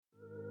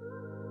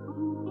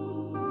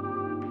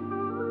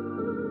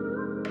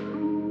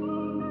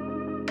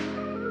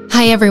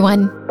Hi,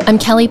 everyone. I'm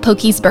Kelly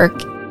Pokies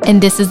Burke,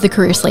 and this is the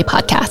Career Slay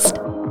podcast.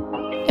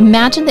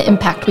 Imagine the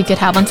impact we could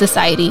have on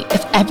society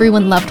if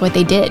everyone loved what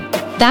they did.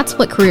 That's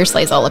what Career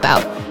Slay is all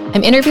about.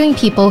 I'm interviewing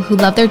people who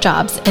love their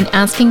jobs and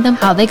asking them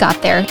how they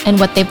got there and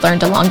what they've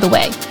learned along the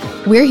way.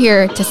 We're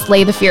here to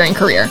slay the fear in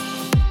career.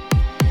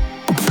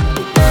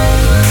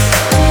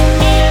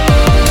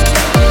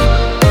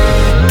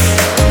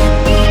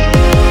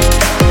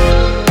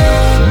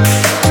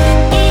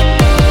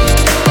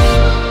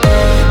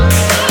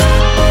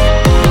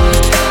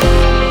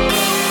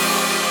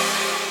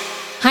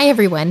 Hi,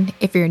 everyone.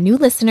 If you're a new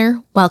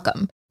listener,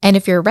 welcome. And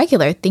if you're a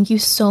regular, thank you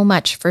so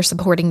much for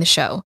supporting the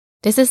show.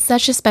 This is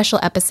such a special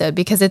episode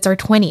because it's our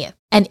 20th.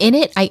 And in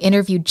it, I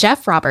interviewed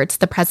Jeff Roberts,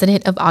 the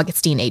president of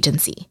Augustine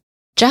Agency.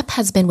 Jeff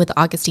has been with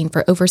Augustine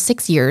for over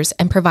 6 years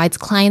and provides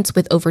clients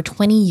with over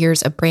 20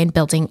 years of brand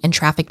building and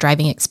traffic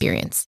driving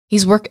experience.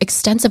 He's worked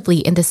extensively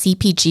in the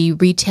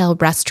CPG, retail,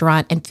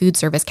 restaurant, and food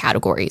service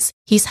categories.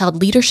 He's held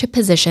leadership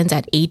positions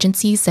at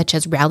agencies such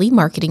as Rally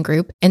Marketing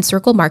Group,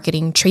 Encircle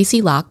Marketing,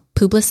 Tracy Locke,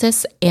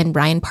 Publicis, and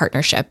Ryan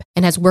Partnership,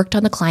 and has worked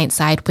on the client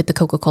side with the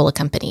Coca-Cola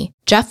Company.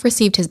 Jeff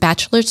received his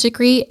bachelor's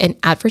degree in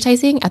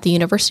advertising at the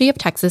University of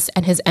Texas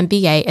and his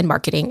MBA in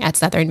marketing at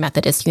Southern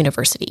Methodist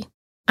University.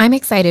 I'm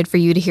excited for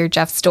you to hear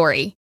Jeff's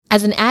story.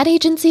 As an ad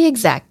agency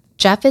exec,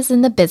 Jeff is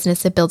in the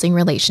business of building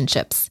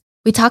relationships.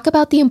 We talk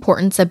about the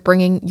importance of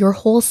bringing your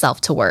whole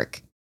self to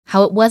work,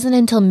 how it wasn't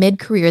until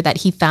mid-career that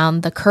he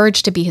found the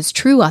courage to be his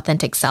true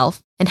authentic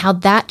self, and how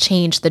that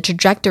changed the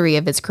trajectory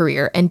of his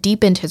career and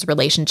deepened his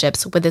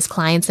relationships with his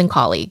clients and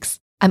colleagues.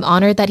 I'm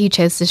honored that he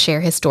chose to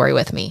share his story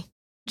with me.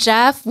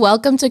 Jeff,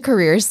 welcome to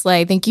Career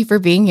Slay. Thank you for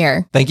being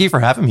here. Thank you for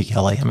having me,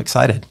 Kelly. I'm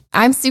excited.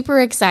 I'm super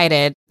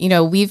excited. You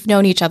know, we've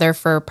known each other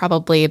for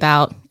probably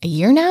about a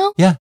year now.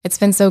 Yeah. It's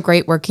been so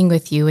great working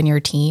with you and your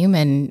team,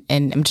 and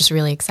I'm just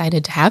really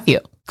excited to have you.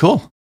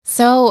 Cool.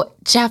 So,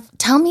 Jeff,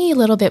 tell me a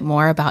little bit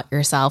more about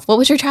yourself. What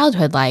was your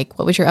childhood like?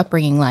 What was your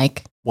upbringing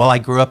like? Well, I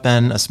grew up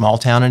in a small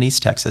town in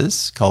East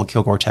Texas called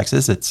Kilgore,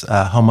 Texas. It's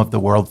home of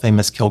the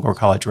world-famous Kilgore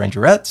College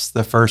Rangerettes,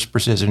 the first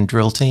precision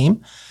drill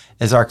team.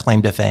 Is our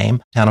claim to fame.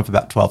 Town of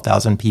about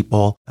 12,000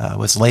 people.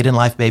 Was late in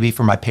life baby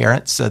for my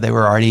parents, so they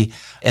were already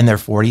in their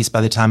 40s by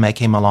the time I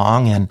came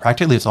along, and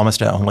practically was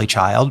almost an only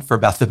child for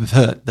about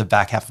the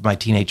back half of my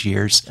teenage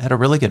years. I had a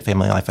really good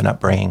family life and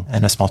upbringing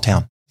in a small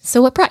town.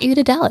 So what brought you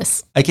to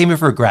Dallas? I came here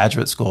for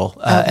graduate school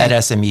at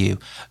SMU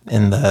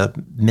in the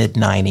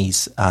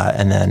mid-90s,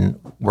 and then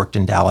worked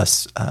in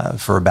Dallas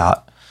for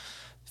about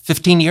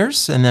 15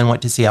 years, and then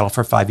went to Seattle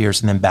for 5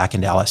 years, and then back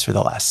in Dallas for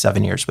the last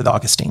 7 years with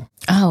Augustine.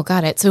 Oh,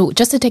 got it. So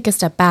just to take a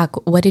step back,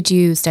 what did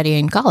you study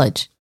in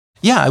college?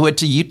 Yeah, I went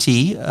to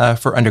UT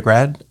for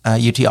undergrad,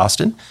 UT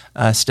Austin,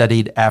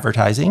 studied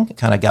advertising,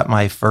 kind of got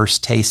my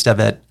first taste of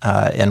it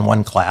in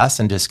one class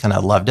and just kind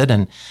of loved it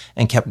and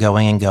kept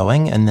going and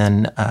going. And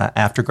then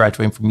after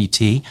graduating from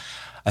UT,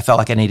 I felt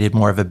like I needed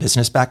more of a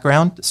business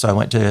background. So I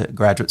went to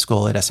graduate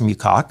school at SMU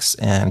Cox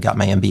and got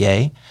my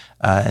MBA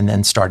and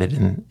then started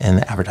in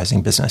the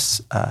advertising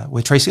business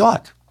with Tracy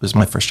Locke. It was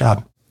my first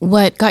job.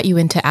 What got you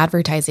into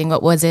advertising?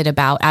 What was it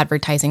about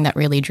advertising that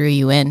really drew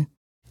you in?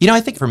 You know, I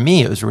think for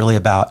me, it was really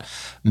about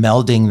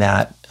melding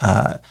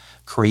that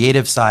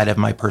creative side of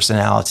my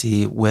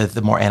personality with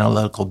the more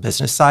analytical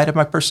business side of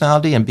my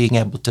personality and being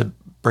able to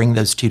bring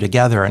those two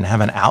together and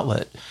have an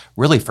outlet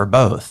really for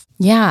both.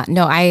 Yeah,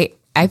 no,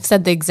 I've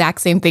said the exact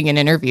same thing in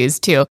interviews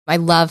too. I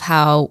love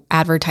how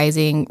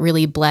advertising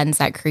really blends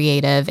that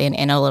creative and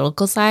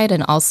analytical side,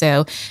 and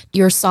also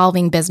you're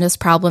solving business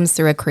problems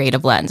through a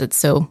creative lens. It's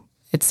so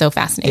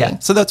fascinating. Yeah,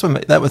 so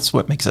that was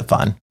what makes it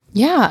fun.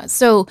 Yeah.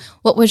 So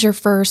what was your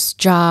first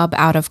job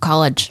out of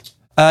college?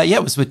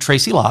 It was with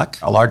Tracy Locke,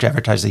 a large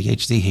advertising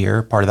agency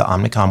here, part of the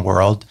Omnicom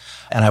world.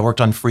 And I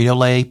worked on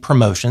Frito-Lay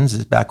promotions.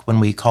 It's back when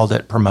we called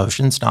it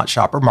promotions, not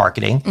shopper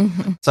marketing.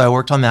 Mm-hmm. So I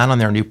worked on that, on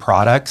their new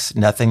products,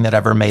 nothing that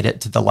ever made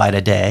it to the light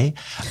of day.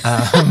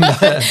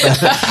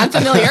 I'm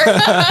familiar.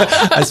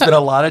 I spent a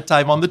lot of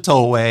time on the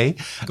tollway,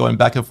 going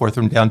back and forth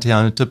from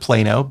downtown to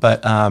Plano.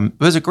 But it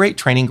was a great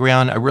training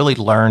ground. I really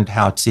learned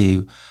how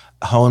to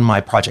hone my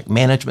project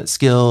management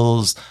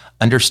skills,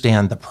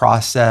 understand the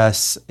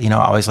process. You know,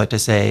 I always like to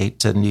say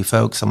to new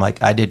folks, I'm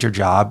like, I did your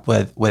job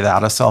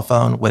without a cell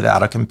phone,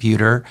 without a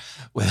computer,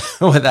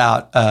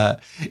 without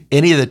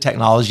any of the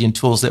technology and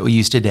tools that we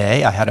use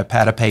today. I had a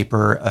pad of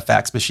paper, a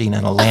fax machine,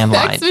 and a landline.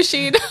 Fax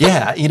machine.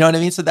 Yeah, you know what I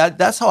mean? So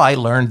that's how I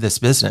learned this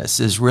business,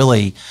 is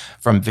really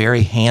from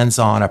very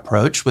hands-on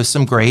approach with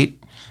some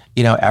great,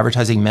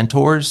 advertising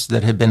mentors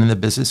that had been in the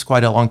business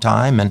quite a long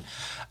time. And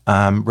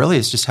really,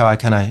 it's just how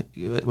I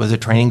it was a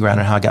training ground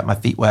and how I got my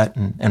feet wet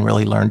and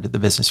really learned the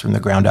business from the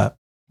ground up.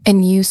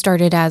 And you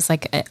started as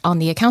on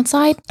the account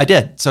side? I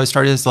did. So I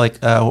started as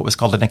what was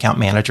called an account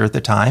manager at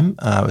the time.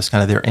 It was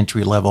kind of their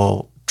entry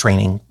level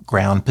training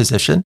ground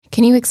position.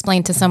 Can you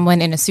explain to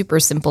someone in a super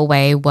simple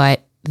way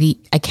what the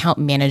account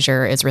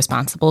manager is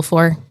responsible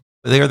for?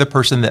 They are the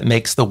person that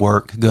makes the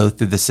work go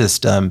through the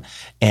system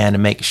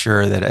and make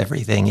sure that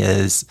everything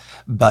is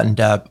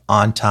buttoned up,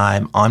 on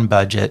time, on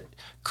budget,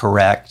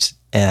 correct,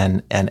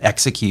 and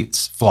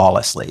executes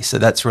flawlessly. So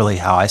that's really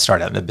how I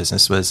started out in the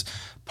business, was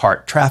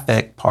part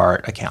traffic,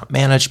 part account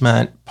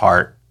management,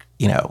 part,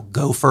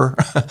 gopher,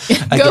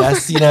 I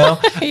guess,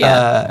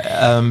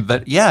 Yeah.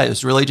 But yeah, it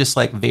was really just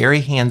like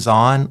very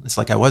hands-on. It's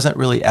like I wasn't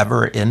really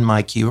ever in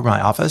my cube or my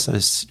office. I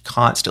was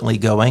constantly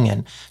going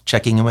and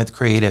checking in with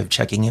creative,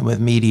 checking in with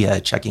media,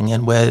 checking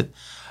in with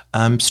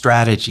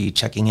strategy,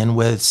 checking in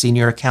with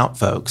senior account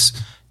folks,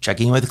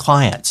 checking in with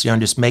clients,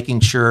 just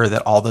making sure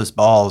that all those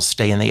balls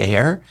stay in the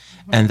air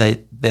and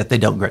that they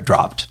don't get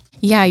dropped.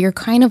 Yeah, you're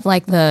kind of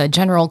like the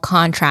general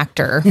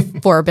contractor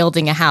for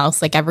building a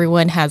house. Like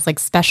everyone has like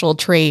special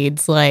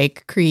trades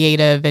like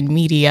creative and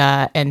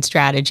media and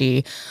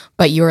strategy,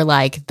 but you're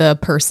like the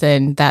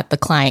person that the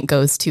client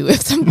goes to if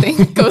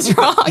something goes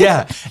wrong.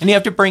 Yeah, and you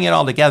have to bring it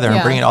all together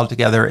and bring it all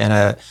together in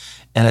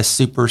a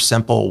super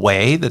simple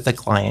way that the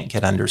client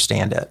can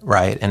understand it,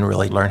 right? And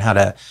really learn how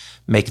to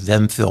make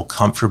them feel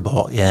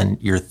comfortable in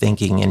your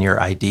thinking and your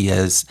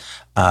ideas,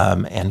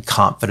 and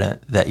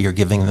confident that you're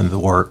giving them the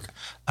work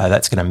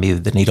that's going to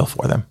move the needle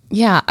for them.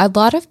 Yeah, a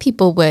lot of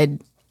people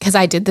would, because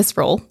I did this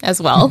role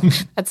as well.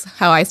 That's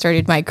how I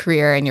started my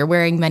career, and you're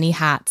wearing many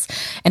hats.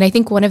 And I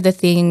think one of the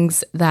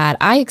things that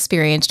I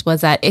experienced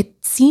was that it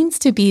seems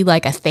to be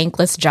like a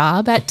thankless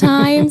job at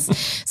times.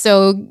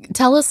 So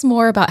tell us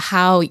more about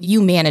how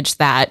you manage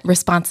that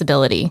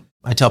responsibility.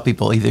 I tell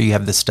people either you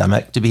have the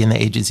stomach to be in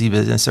the agency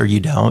business or you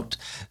don't.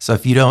 So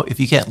if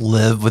you can't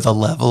live with a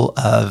level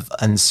of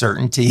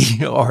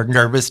uncertainty or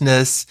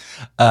nervousness,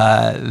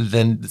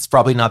 then it's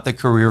probably not the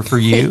career for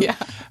you,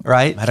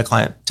 right? I had a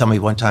client tell me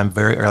one time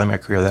very early in my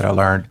career that I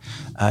learned,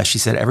 she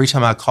said, every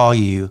time I call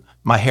you,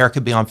 my hair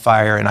could be on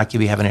fire and I could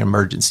be having an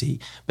emergency,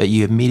 but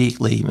you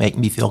immediately make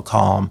me feel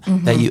calm,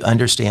 that you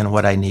understand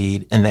what I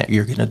need and that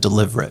you're going to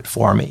deliver it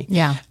for me.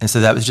 Yeah. And so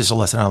that was just a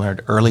lesson I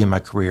learned early in my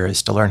career,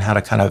 is to learn how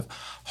to kind of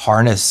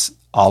harness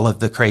all of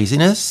the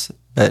craziness,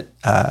 but,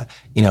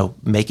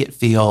 make it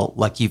feel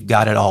like you've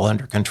got it all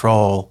under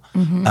control,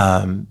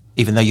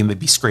 even though you may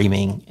be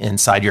screaming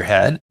inside your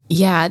head.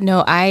 Yeah,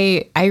 no,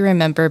 I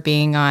remember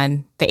being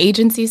on the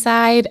agency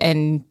side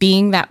and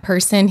being that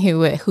person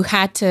who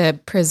had to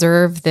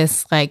preserve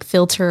this like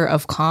filter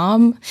of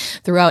calm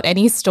throughout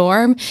any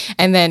storm,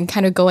 and then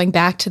kind of going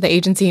back to the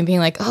agency and being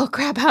like, oh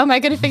crap, how am I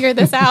going to figure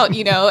this out?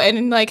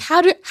 And like,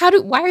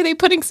 why are they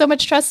putting so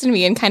much trust in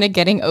me, and kind of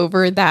getting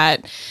over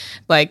that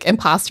like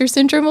imposter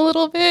syndrome a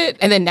little bit.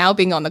 And then now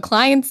being on the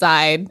client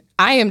side,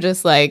 I am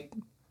just like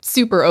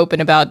super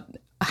open about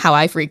how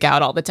I freak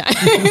out all the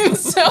time.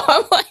 So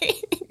I'm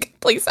like,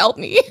 please help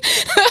me.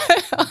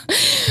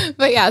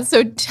 But yeah,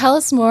 so tell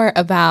us more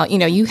about,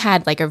 you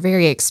had like a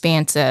very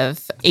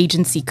expansive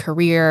agency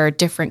career,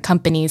 different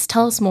companies.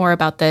 Tell us more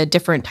about the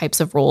different types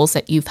of roles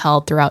that you've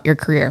held throughout your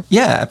career.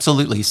 Yeah,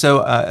 absolutely.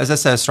 So as I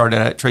said, I started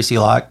at Tracy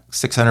Locke,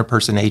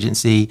 600-person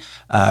agency,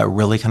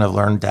 really kind of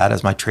learned that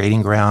as my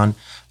trading ground.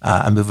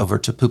 I moved over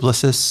to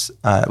Publicis.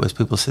 It was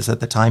Publicis at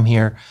the time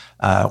here,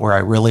 where I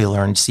really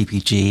learned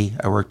CPG.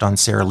 I worked on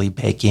Sara Lee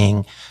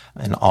Baking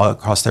and all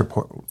across their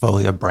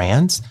portfolio of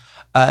brands.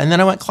 And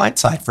then I went client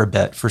side for a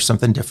bit for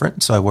something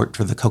different. So I worked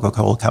for the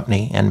Coca-Cola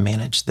Company and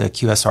managed the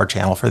QSR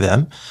channel for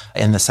them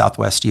in the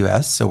Southwest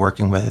U.S. So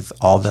working with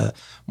all the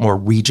more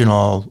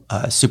regional,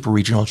 super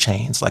regional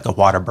chains like a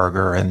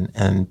Whataburger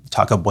and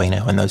Taco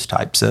Bueno and those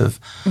types of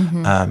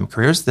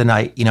careers. Then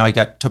I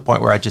got to a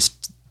point where I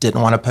just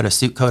didn't want to put a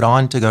suit coat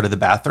on to go to the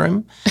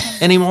bathroom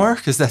anymore,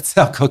 because that's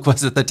how Coke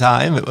was at the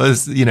time. It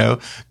was,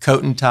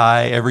 coat and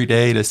tie every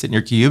day to sit in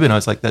your cube. And I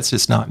was like, that's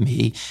just not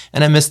me.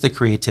 And I missed the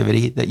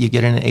creativity that you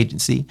get in an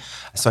agency.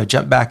 So I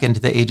jumped back into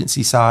the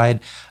agency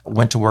side,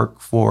 went to work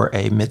for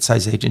a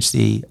mid-size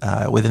agency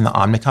within the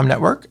Omnicom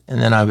network.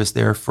 And then I was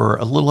there for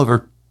a little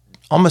over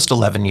almost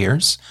 11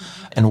 years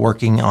and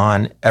working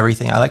on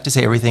everything. I like to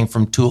say everything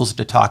from tools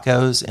to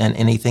tacos and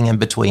anything in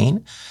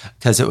between,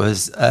 because it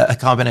was a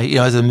combination,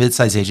 as a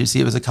mid-sized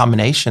agency, it was a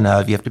combination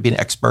of, you have to be an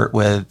expert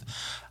with,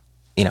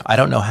 I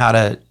don't know how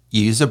to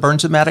use a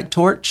Bernzomatic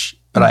torch,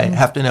 but I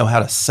have to know how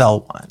to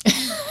sell one.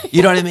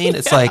 You know what I mean?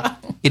 It's like,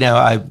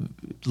 I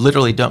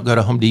literally don't go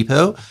to Home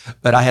Depot,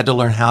 but I had to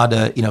learn how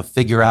to,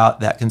 figure out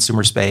that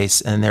consumer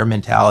space and their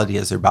mentality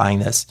as they're buying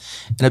this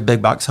in a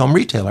big box home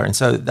retailer. And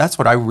so that's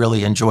what I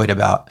really enjoyed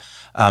about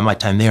my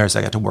time there, is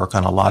I got to work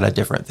on a lot of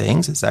different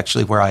things. It's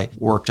actually where I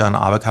worked on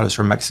avocados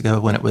from Mexico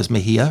when it was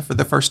Mejia for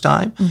the first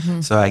time.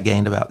 So I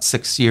gained about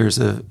 6 years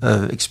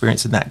of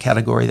experience in that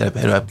category that I've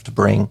been able to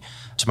bring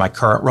to my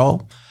current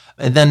role.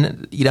 And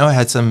then, I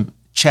had some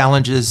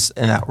challenges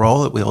in that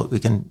role that we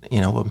can,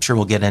 I'm sure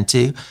we'll get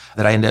into,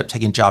 that I ended up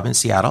taking a job in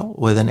Seattle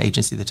with an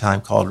agency at the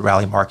time called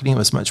Rally Marketing. It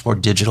was much more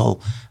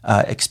digital,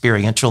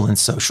 experiential, and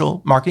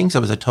social marketing. So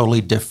it was a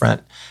totally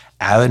different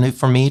avenue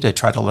for me to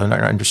try to learn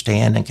and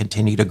understand and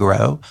continue to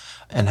grow,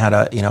 and had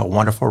a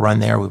wonderful run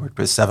there. We worked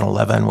with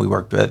 7-Eleven. We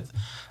worked with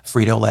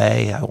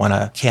Frito-Lay. I won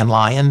a Cannes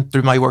Lion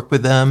through my work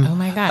with them. Oh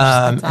my gosh,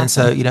 that's awesome. And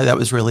so, that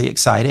was really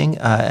exciting.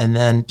 And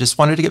then just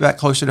wanted to get back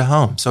closer to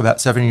home. So about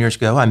 7 years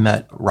ago, I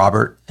met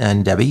Robert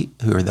and Debbie,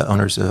 who are the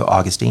owners of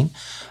Augustine.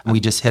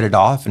 We just hit it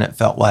off, and it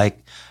felt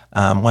like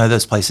one of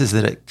those places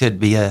that it could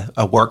be a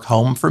work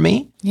home for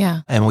me.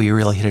 Yeah. And we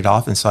really hit it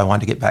off. And so I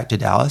wanted to get back to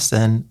Dallas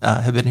and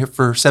have been here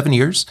for 7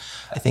 years.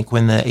 I think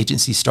when the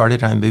agency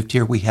started and I moved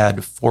here, we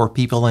had 4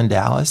 people in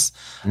Dallas.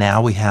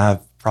 Now we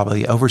have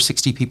probably over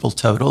 60 people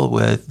total,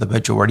 with the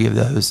majority of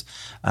those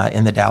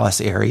in the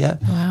Dallas area.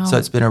 Wow. So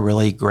it's been a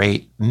really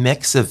great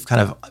mix of kind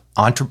of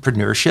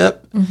entrepreneurship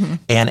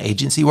and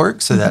agency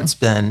work. So that's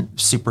been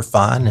super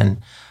fun,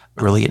 and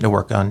really getting to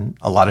work on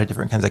a lot of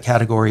different kinds of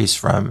categories,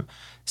 from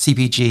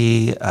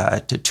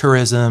CPG to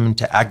tourism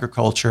to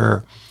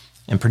agriculture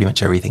and pretty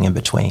much everything in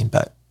between.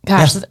 But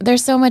gosh,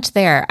 there's so much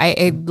there.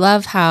 I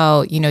love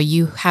how,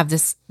 you have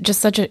this just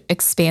such an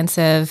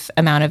expansive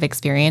amount of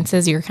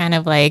experiences. You're kind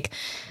of like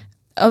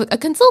a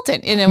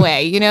consultant in a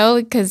way,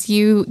 because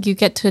you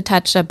get to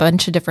touch a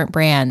bunch of different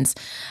brands.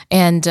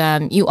 And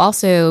you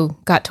also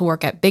got to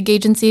work at big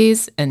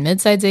agencies and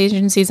mid-sized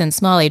agencies and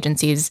small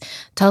agencies.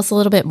 Tell us a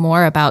little bit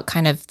more about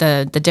kind of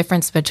the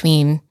difference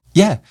between.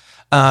 Yeah.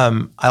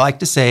 I like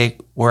to say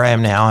where I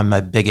am now, I'm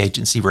a big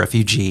agency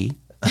refugee.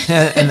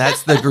 And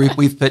that's the group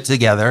we've put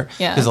together,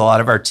 because a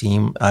lot of our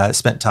team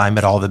spent time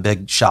at all the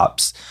big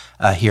shops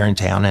here in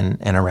town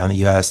and around the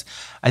U.S.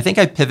 I think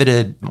I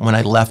pivoted when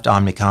I left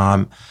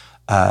Omnicom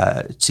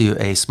to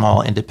a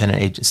small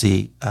independent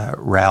agency,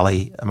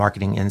 Rally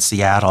Marketing in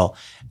Seattle.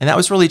 And that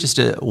was really just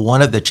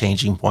one of the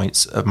changing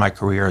points of my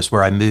career, is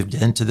where I moved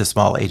into the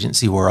small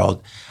agency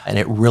world. And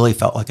it really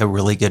felt like a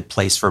really good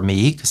place for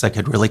me, because I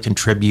could really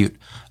contribute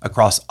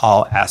across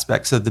all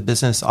aspects of the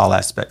business, all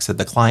aspects of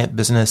the client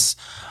business,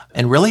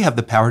 and really have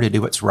the power to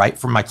do what's right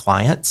for my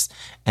clients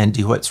and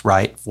do what's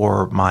right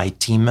for my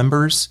team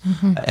members,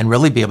 and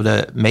really be able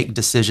to make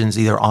decisions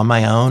either on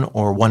my own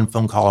or one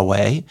phone call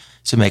away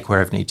to make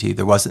wherever I need to.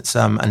 There wasn't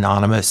some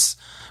anonymous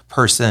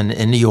person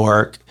in New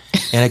York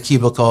in a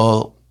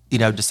cubicle,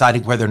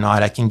 deciding whether or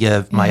not I can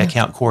give my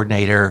account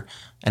coordinator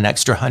an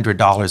extra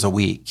 $100 a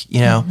week,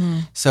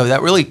 So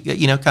that really,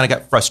 kind of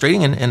got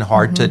frustrating and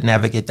hard to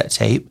navigate that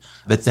tape.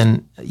 But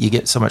then you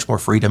get so much more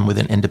freedom with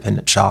an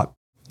independent shop.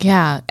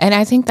 Yeah. And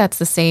I think that's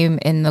the same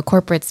in the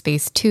corporate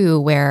space too,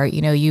 where,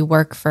 you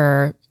work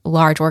for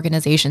large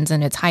organizations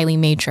and it's highly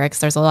matrix.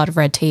 There's a lot of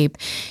red tape.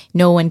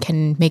 No one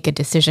can make a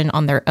decision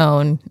on their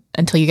own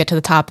until you get to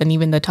the top. And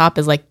even the top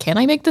is like, can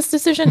I make this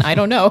decision? I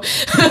don't know.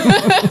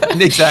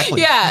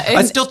 Exactly. Yeah.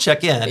 I still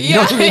check in. You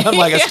know what I mean? I'm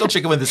like, I still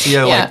check in with the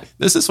CEO. Like,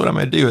 this is what I'm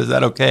going to do. Is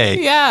that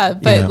okay? Yeah.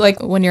 But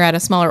like when you're at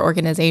a smaller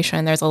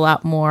organization, there's a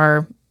lot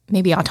more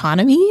maybe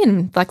autonomy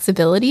and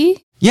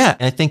flexibility. Yeah,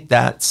 and I think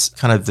that's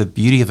kind of the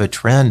beauty of a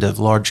trend of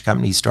large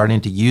companies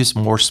starting to use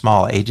more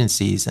small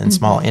agencies and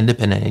small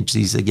independent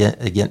agencies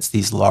against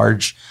these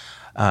large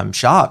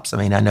shops. I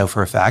mean, I know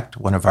for a fact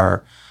one of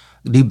our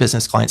new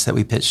business clients that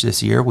we pitched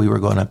this year, we were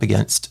going up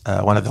against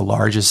one of the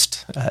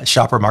largest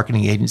shopper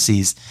marketing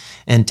agencies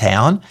in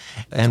town.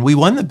 And we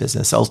won the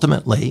business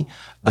ultimately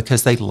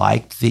because they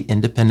liked the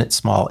independent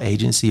small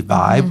agency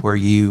vibe where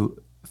you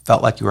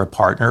felt like you were a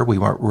partner. We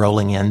weren't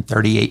rolling in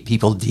 38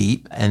 people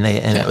deep, and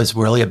it was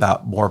really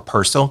about more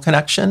personal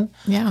connection.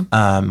 Yeah,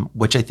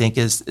 which I think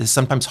is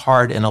sometimes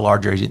hard in a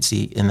larger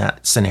agency in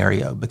that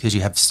scenario, because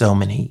you have so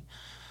many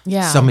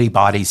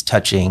bodies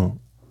touching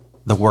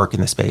the work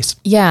in the space.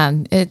 Yeah,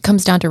 it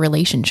comes down to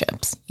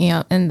relationships,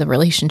 and the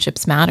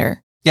relationships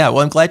matter. Yeah,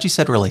 well, I'm glad you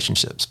said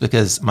relationships,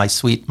 because my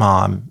sweet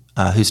mom,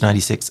 who's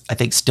 96, I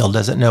think still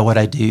doesn't know what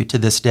I do to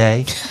this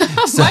day.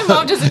 So, my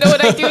mom doesn't know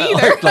what I do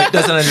either. like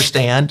doesn't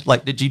understand.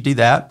 Like, did you do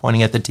that?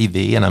 Pointing at the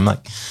TV. And I'm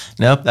like,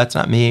 nope, that's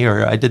not me,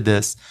 or I did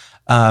this.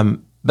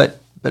 But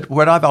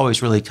what I've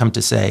always really come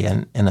to say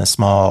in a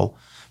small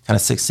kind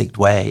of succinct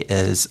way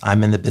is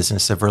I'm in the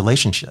business of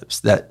relationships.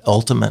 That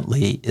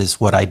ultimately is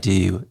what I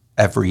do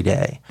every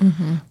day,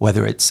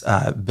 whether it's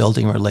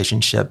building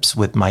relationships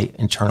with my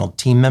internal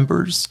team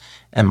members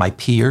and my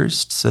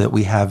peers so that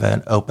we have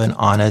an open,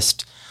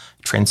 honest,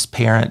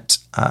 transparent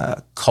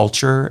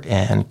culture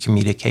and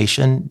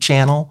communication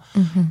channel,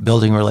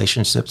 building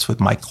relationships with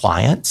my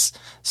clients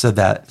so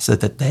that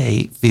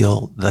they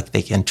feel like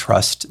they can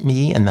trust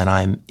me and that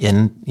I'm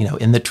in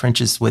the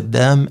trenches with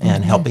them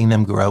and helping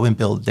them grow and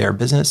build their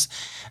business.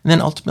 And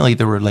then ultimately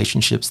the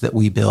relationships that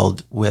we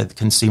build with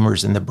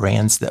consumers and the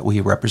brands that we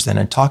represent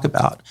and talk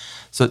about.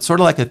 So it's sort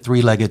of like a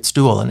three-legged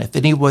stool. And if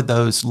any of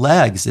those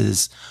legs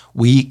is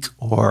weak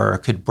or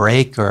could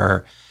break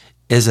or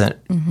isn't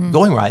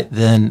going right,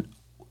 then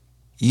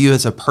you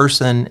as a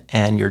person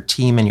and your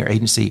team and your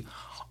agency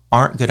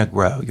aren't going to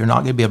grow. You're not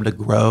going to be able to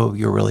grow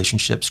your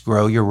relationships,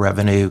 grow your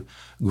revenue,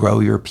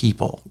 grow your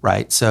people,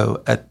 right?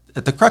 So at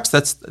the crux,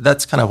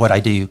 that's kind of what I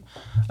do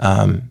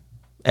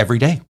every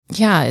day.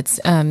 Yeah, it's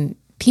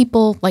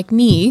people like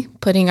me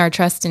putting our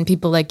trust in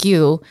people like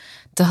you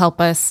to help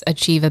us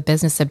achieve a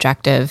business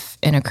objective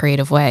in a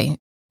creative way.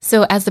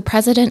 So as the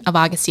president of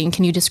Augustine,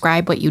 can you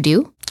describe what you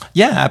do?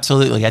 Yeah,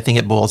 absolutely. I think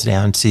it boils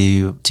down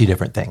to two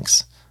different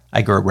things.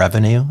 I grow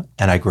revenue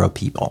and I grow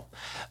people.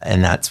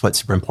 And that's what's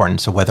super important.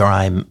 So whether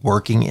I'm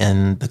working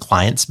in the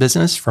client's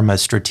business from a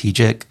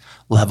strategic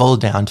level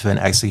down to an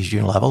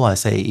execution level, I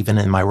say even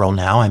in my role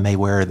now, I may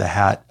wear the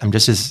hat. I'm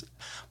just as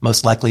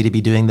most likely to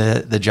be doing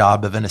the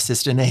job of an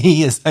assistant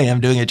AE as I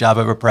am doing a job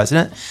of a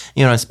president,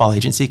 in a small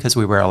agency because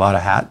we wear a lot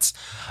of hats.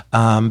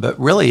 But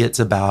really it's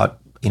about,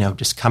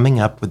 just coming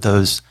up with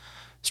those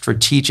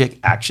strategic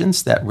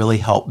actions that really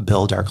help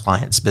build our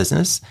client's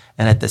business,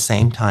 and at the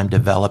same time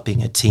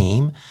developing a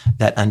team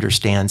that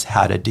understands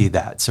how to do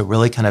that. So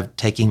really kind of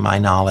taking my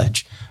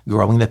knowledge,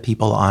 growing the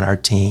people on our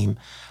team,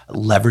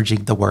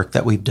 leveraging the work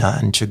that we've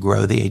done to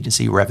grow the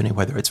agency revenue,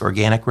 whether it's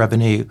organic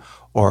revenue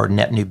or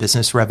net new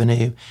business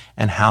revenue,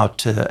 and how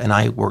do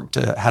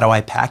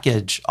I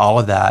package all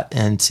of that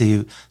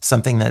into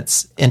something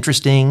that's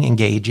interesting,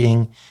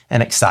 engaging,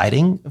 and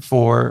exciting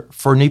for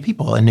new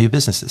people and new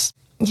businesses.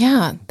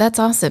 Yeah, that's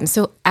awesome.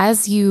 So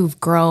as you've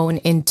grown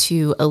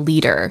into a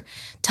leader,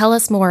 tell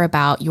us more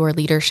about your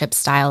leadership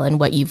style and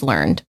what you've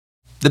learned.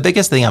 The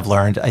biggest thing I've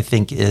learned, I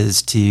think,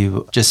 is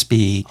to just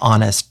be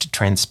honest,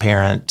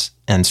 transparent,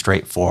 and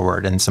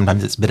straightforward. And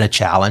sometimes it's been a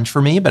challenge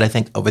for me, but I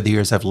think over the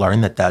years I've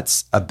learned that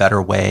that's a better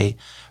way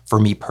for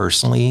me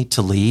personally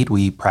to lead.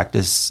 We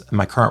practice in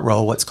my current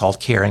role what's called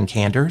care and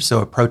candor. So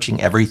approaching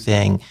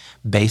everything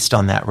based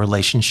on that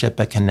relationship,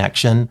 a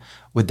connection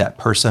with that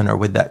person or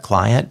with that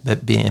client,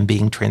 but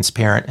being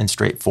transparent and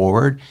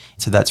straightforward.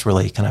 So that's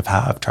really kind of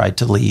how I've tried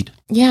to lead.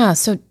 Yeah.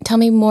 So tell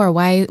me more.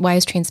 Why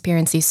is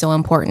transparency so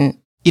important?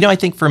 I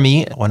think for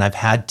me, when I've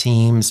had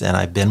teams and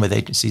I've been with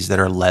agencies that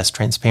are less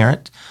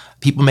transparent,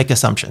 people make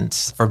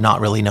assumptions from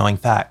not really knowing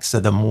facts. So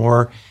the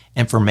more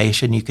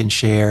information you can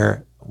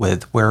share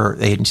with where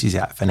the agency's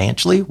at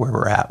financially, where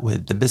we're at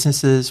with the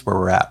businesses, where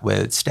we're at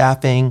with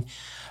staffing,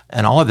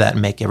 and all of that,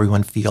 and make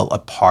everyone feel a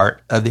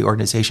part of the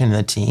organization and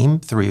the team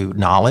through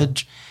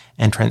knowledge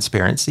and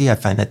transparency, I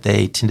find that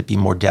they tend to be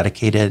more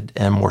dedicated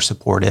and more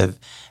supportive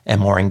and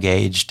more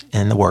engaged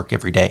in the work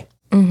every day.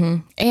 Mm-hmm.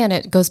 And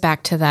it goes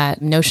back to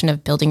that notion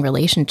of building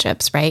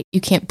relationships, right?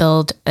 You can't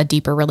build a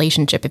deeper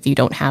relationship if you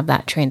don't have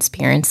that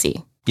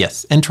transparency.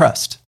 Yes, and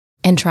trust.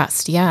 And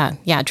trust, yeah.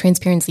 Yeah,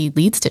 transparency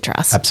leads to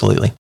trust.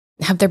 Absolutely.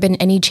 Have there been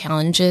any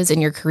challenges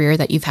in your career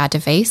that you've had to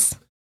face?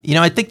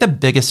 I think the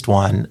biggest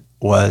one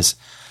was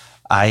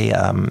I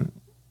am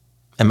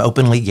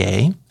openly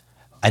gay.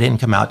 I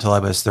didn't come out till I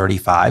was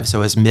 35, so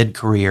I was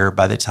mid-career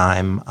by the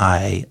time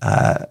I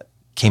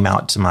came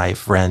out to my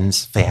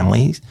friends'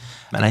 families.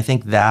 And I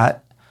think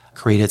that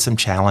created some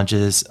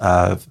challenges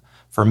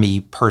for me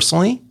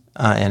personally,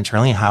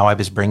 internally, how I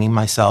was bringing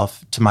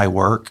myself to my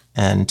work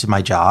and to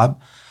my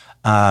job,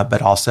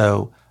 but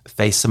also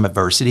faced some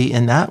adversity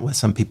in that with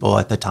some people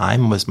at the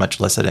time, was much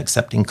less an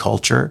accepting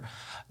culture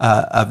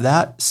of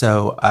that.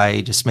 So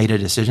I just made a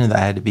decision that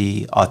I had to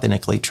be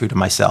authentically true to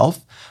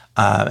myself.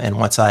 And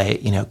once I,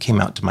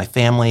 came out to my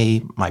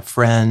family, my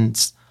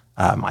friends,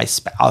 my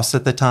spouse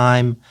at the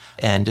time,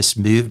 and just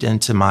moved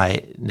into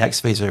my next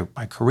phase of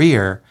my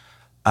career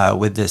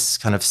with this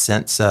kind of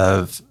sense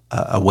of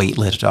a weight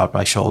lifted off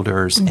my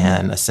shoulders, mm-hmm.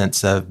 and a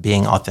sense of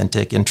being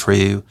authentic and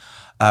true,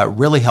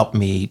 really helped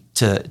me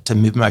to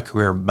move my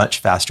career much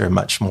faster and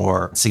much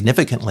more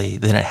significantly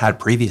than it had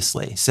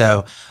previously.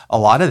 So a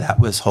lot of that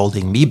was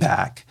holding me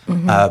back,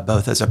 mm-hmm.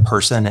 Both as a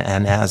person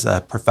and as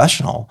a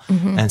professional.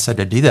 Mm-hmm. And so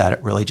to do that,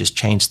 it really just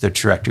changed the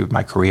trajectory of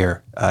my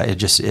career.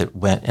 It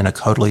went in a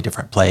totally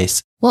different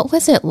place. What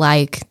was it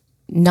like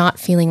not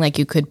feeling like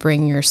you could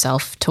bring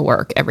yourself to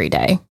work every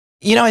day?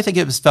 I think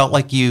it felt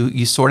like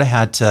you sort of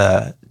had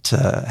to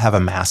have a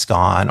mask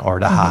on or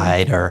to mm-hmm.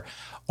 hide or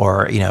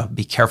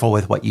be careful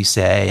with what you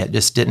say. I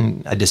just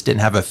didn't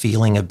have a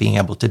feeling of being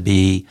able to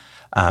be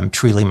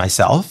truly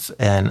myself,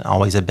 and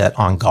always a bit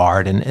on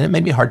guard. And it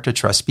made me hard to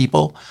trust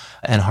people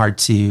and hard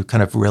to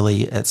kind of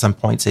really at some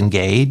points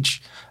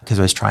engage, because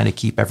I was trying to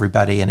keep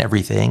everybody and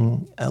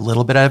everything a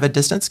little bit out of a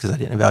distance because I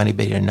didn't want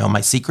anybody to know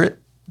my secret,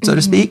 so mm-hmm.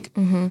 to speak.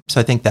 Mm-hmm. So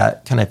I think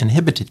that kind of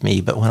inhibited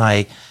me. But when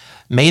I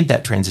made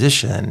that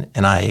transition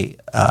and I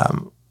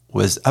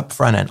was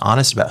upfront and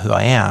honest about who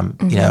I am,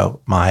 mm-hmm.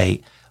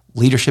 My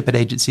leadership at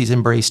agencies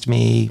embraced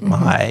me. Mm-hmm.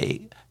 My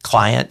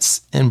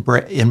clients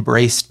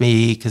embraced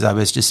me because I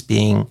was just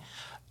being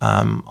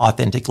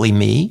authentically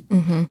me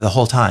mm-hmm. the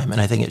whole time.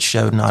 And I think it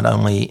showed not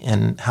only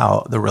in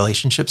how the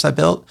relationships I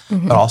built,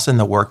 mm-hmm. but also in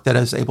the work that I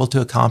was able to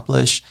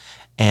accomplish,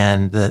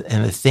 and the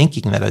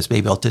thinking that I was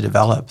able to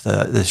develop.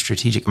 The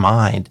strategic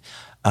mind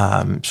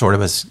sort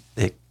of was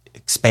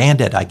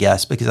expanded, I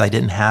guess, because I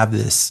didn't have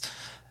this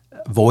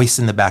voice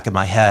in the back of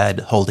my head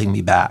holding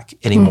me back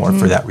anymore mm-hmm.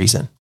 for that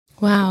reason.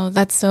 Wow,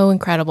 that's so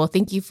incredible.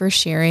 Thank you for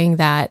sharing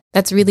that.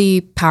 That's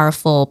really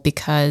powerful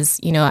because,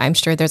 I'm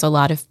sure there's a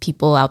lot of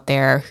people out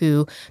there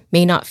who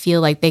may not feel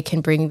like they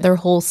can bring their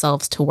whole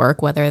selves to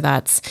work, whether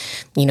that's,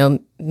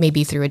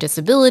 maybe through a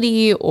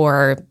disability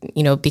or,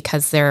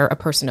 because they're a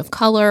person of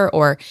color,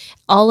 or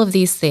all of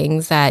these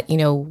things that,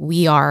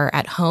 we are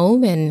at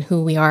home and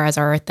who we are as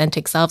our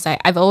authentic selves.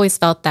 I've always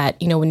felt that,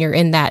 when you're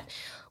in that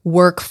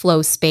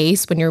workflow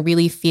space, when you're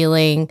really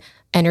feeling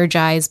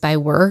energized by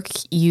work,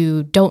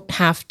 you don't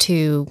have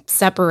to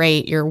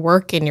separate your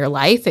work and your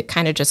life. It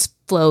kind of just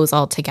flows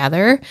all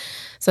together.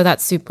 So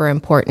that's super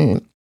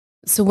important.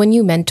 So when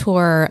you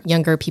mentor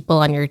younger people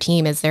on your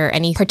team, is there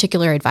any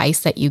particular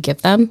advice that you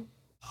give them?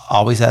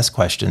 always ask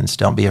questions.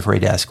 Don't be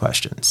afraid to ask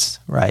questions,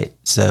 right?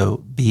 So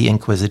be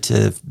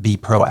inquisitive, be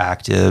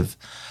proactive.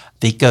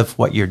 Think of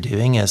what you're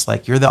doing as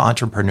like you're the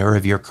entrepreneur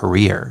of your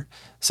career.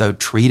 So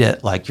treat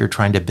it like you're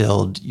trying to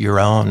build your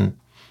own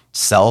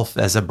self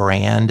as a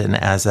brand and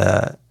as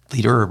a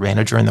leader or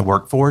manager in the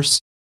workforce.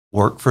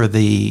 Work for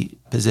the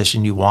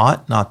position you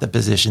want, not the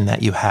position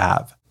that you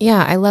have.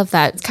 Yeah, I love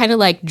that. It's kind of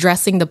like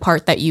dressing the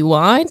part that you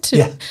want.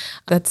 Yeah.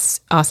 That's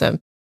awesome.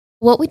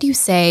 What would you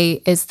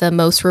say is the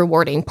most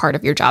rewarding part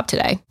of your job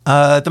today?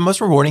 The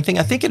most rewarding thing,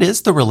 I think it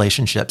is the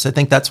relationships. I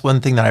think that's one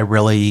thing that I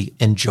really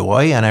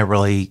enjoy and I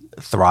really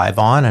thrive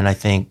on. And I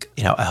think,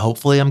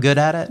 hopefully I'm good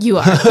at it. You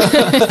are.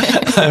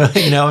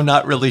 I'm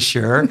not really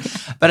sure.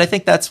 But I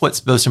think that's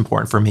what's most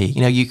important for me.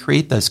 You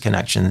create those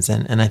connections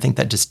and I think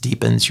that just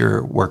deepens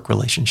your work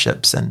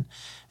relationships and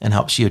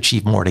helps you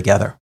achieve more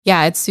together.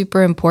 Yeah, it's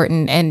super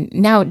important. And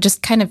now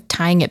just kind of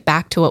tying it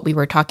back to what we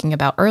were talking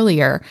about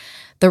earlier,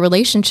 the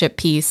relationship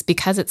piece,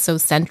 because it's so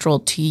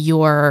central to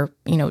your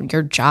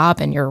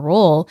job and your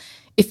role,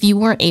 if you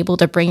weren't able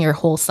to bring your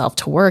whole self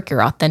to work,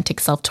 your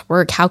authentic self to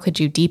work, how could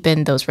you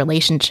deepen those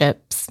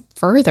relationships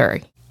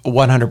further?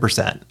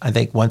 100%. I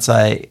think once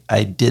I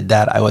did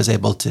that, I was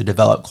able to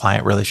develop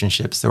client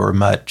relationships that were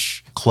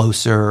much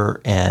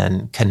closer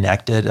and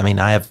connected. I mean,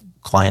 I have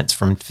clients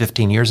from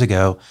 15 years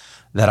ago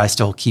that I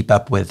still keep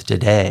up with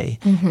today.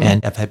 Mm-hmm.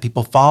 And I've had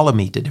people follow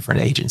me to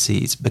different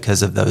agencies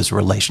because of those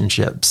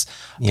relationships.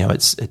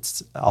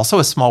 It's also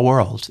a small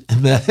world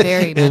in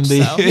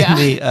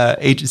the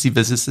agency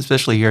business,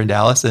 especially here in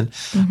Dallas and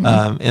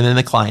in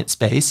the client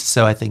space.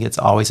 So I think it's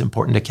always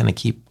important to kind of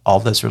keep all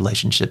those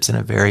relationships in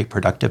a very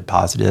productive,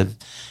 positive,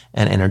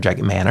 and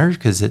energetic manner,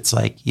 because it's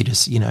like you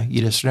just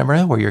never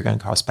know where you're going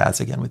to cross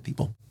paths again with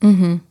people.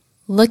 Mm-hmm.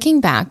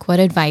 Looking back, what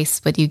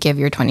advice would you give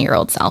your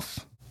 20-year-old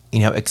self?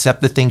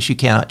 Accept the things you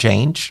cannot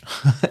change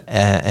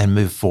and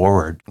move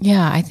forward.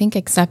 Yeah, I think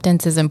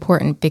acceptance is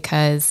important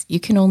because you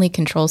can only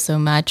control so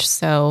much,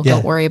 so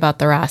don't worry about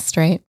the rest,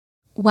 right?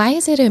 Why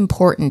is it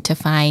important to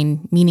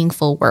find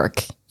meaningful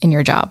work in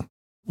your job?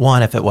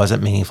 One, if it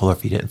wasn't meaningful or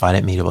if you didn't find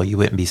it meaningful, you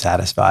wouldn't be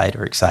satisfied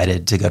or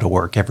excited to go to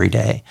work every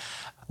day.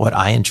 What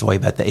I enjoy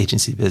about the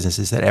agency business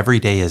is that every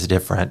day is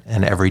different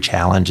and every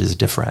challenge is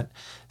different.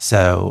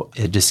 So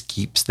it just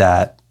keeps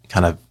that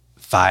kind of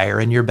fire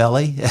in your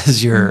belly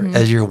as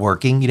you're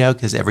working,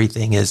 because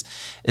everything is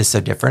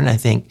so different. I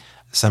think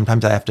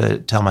sometimes I have to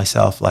tell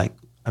myself, like,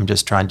 I'm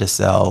just trying to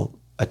sell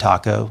a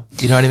taco.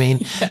 You know what I mean?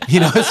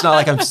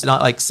 It's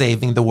not like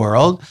saving the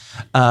world.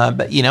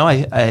 But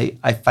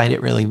I find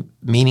it really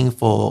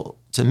meaningful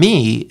to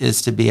me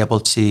is to be able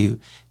to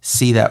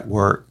see that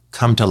work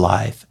come to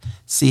life,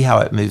 see how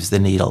it moves the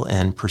needle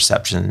in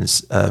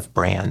perceptions of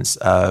brands,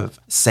 of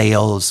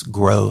sales,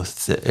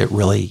 growth. It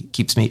really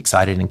keeps me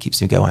excited and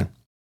keeps me going.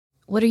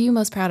 What are you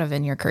most proud of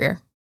in your career?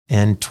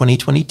 In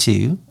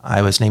 2022,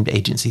 I was named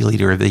Agency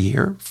Leader of the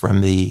Year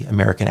from the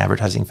American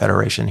Advertising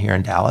Federation here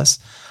in Dallas.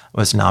 I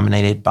was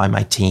nominated by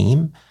my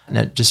team, and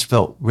it just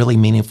felt really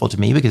meaningful to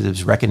me because it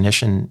was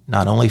recognition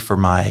not only for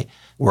my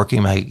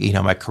working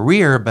my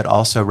career, but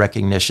also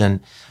recognition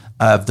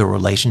of the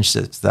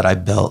relationships that I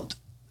built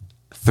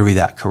through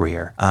that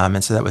career.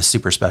 And so that was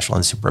super special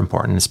and super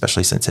important,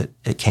 especially since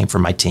it came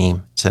from my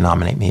team to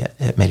nominate me.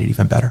 It made it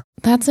even better.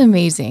 That's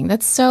amazing.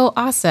 That's so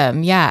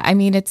awesome. Yeah. I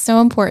mean, it's so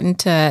important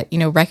to,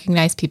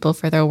 recognize people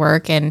for their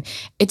work. And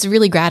it's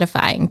really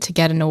gratifying to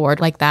get an award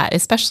like that,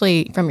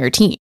 especially from your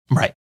team.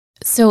 Right.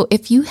 So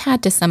if you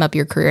had to sum up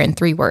your career in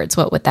 3 words,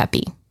 what would that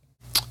be?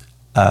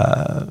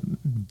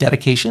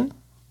 Dedication,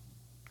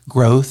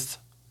 growth,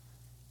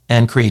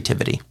 and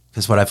creativity.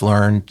 Because what I've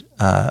learned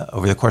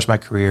over the course of my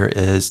career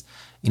is,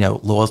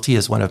 loyalty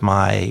is one of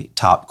my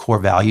top core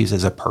values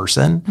as a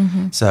person.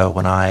 Mm-hmm. So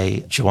when I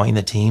join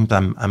the team,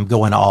 I'm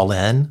going all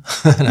in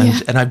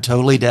and I'm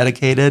totally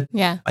dedicated.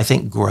 Yeah. I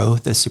think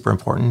growth is super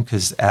important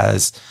because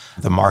as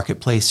the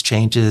marketplace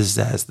changes,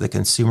 as the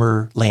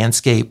consumer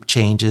landscape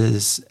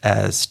changes,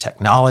 as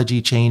technology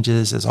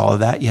changes, as all of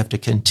that, you have to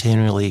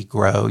continually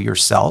grow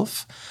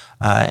yourself.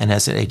 And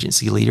as an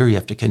agency leader, you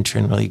have to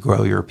continually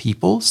grow your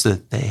people so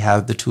that they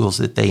have the tools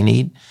that they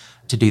need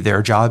to do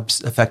their jobs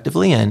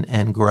effectively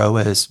and grow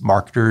as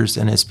marketers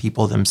and as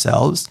people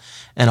themselves,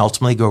 and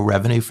ultimately grow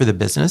revenue for the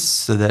business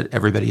so that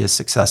everybody is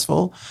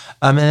successful.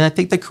 And I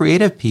think the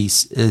creative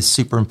piece is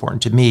super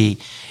important to me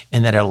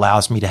in that it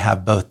allows me to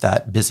have both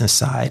that business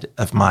side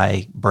of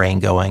my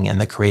brain going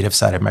and the creative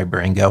side of my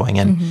brain going.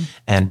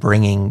 And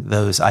bringing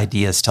those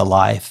ideas to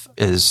life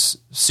is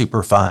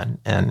super fun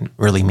and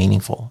really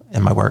meaningful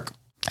in my work.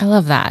 I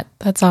love that.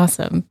 That's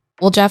awesome.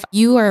 Well, Jeff,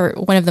 you are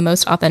one of the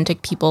most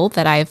authentic people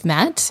that I've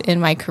met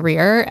in my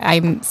career.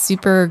 I'm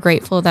super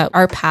grateful that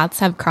our paths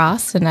have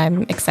crossed, and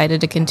I'm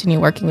excited to continue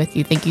working with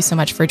you. Thank you so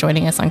much for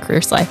joining us on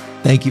Career Slay.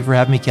 Thank you for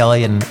having me,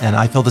 Kelly, and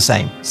I feel the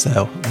same.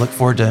 So look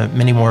forward to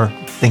many more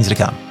things to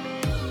come.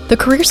 The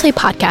Career Slay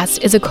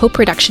podcast is a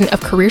co-production of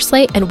Career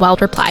Slay and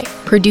Wild Reply,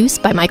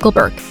 produced by Michael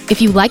Burke.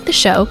 If you like the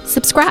show,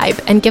 subscribe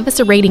and give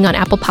us a rating on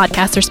Apple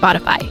Podcasts or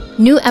Spotify.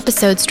 New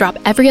episodes drop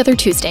every other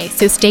Tuesday,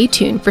 so stay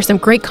tuned for some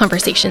great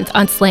conversations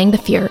on slaying the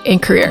fear in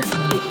career.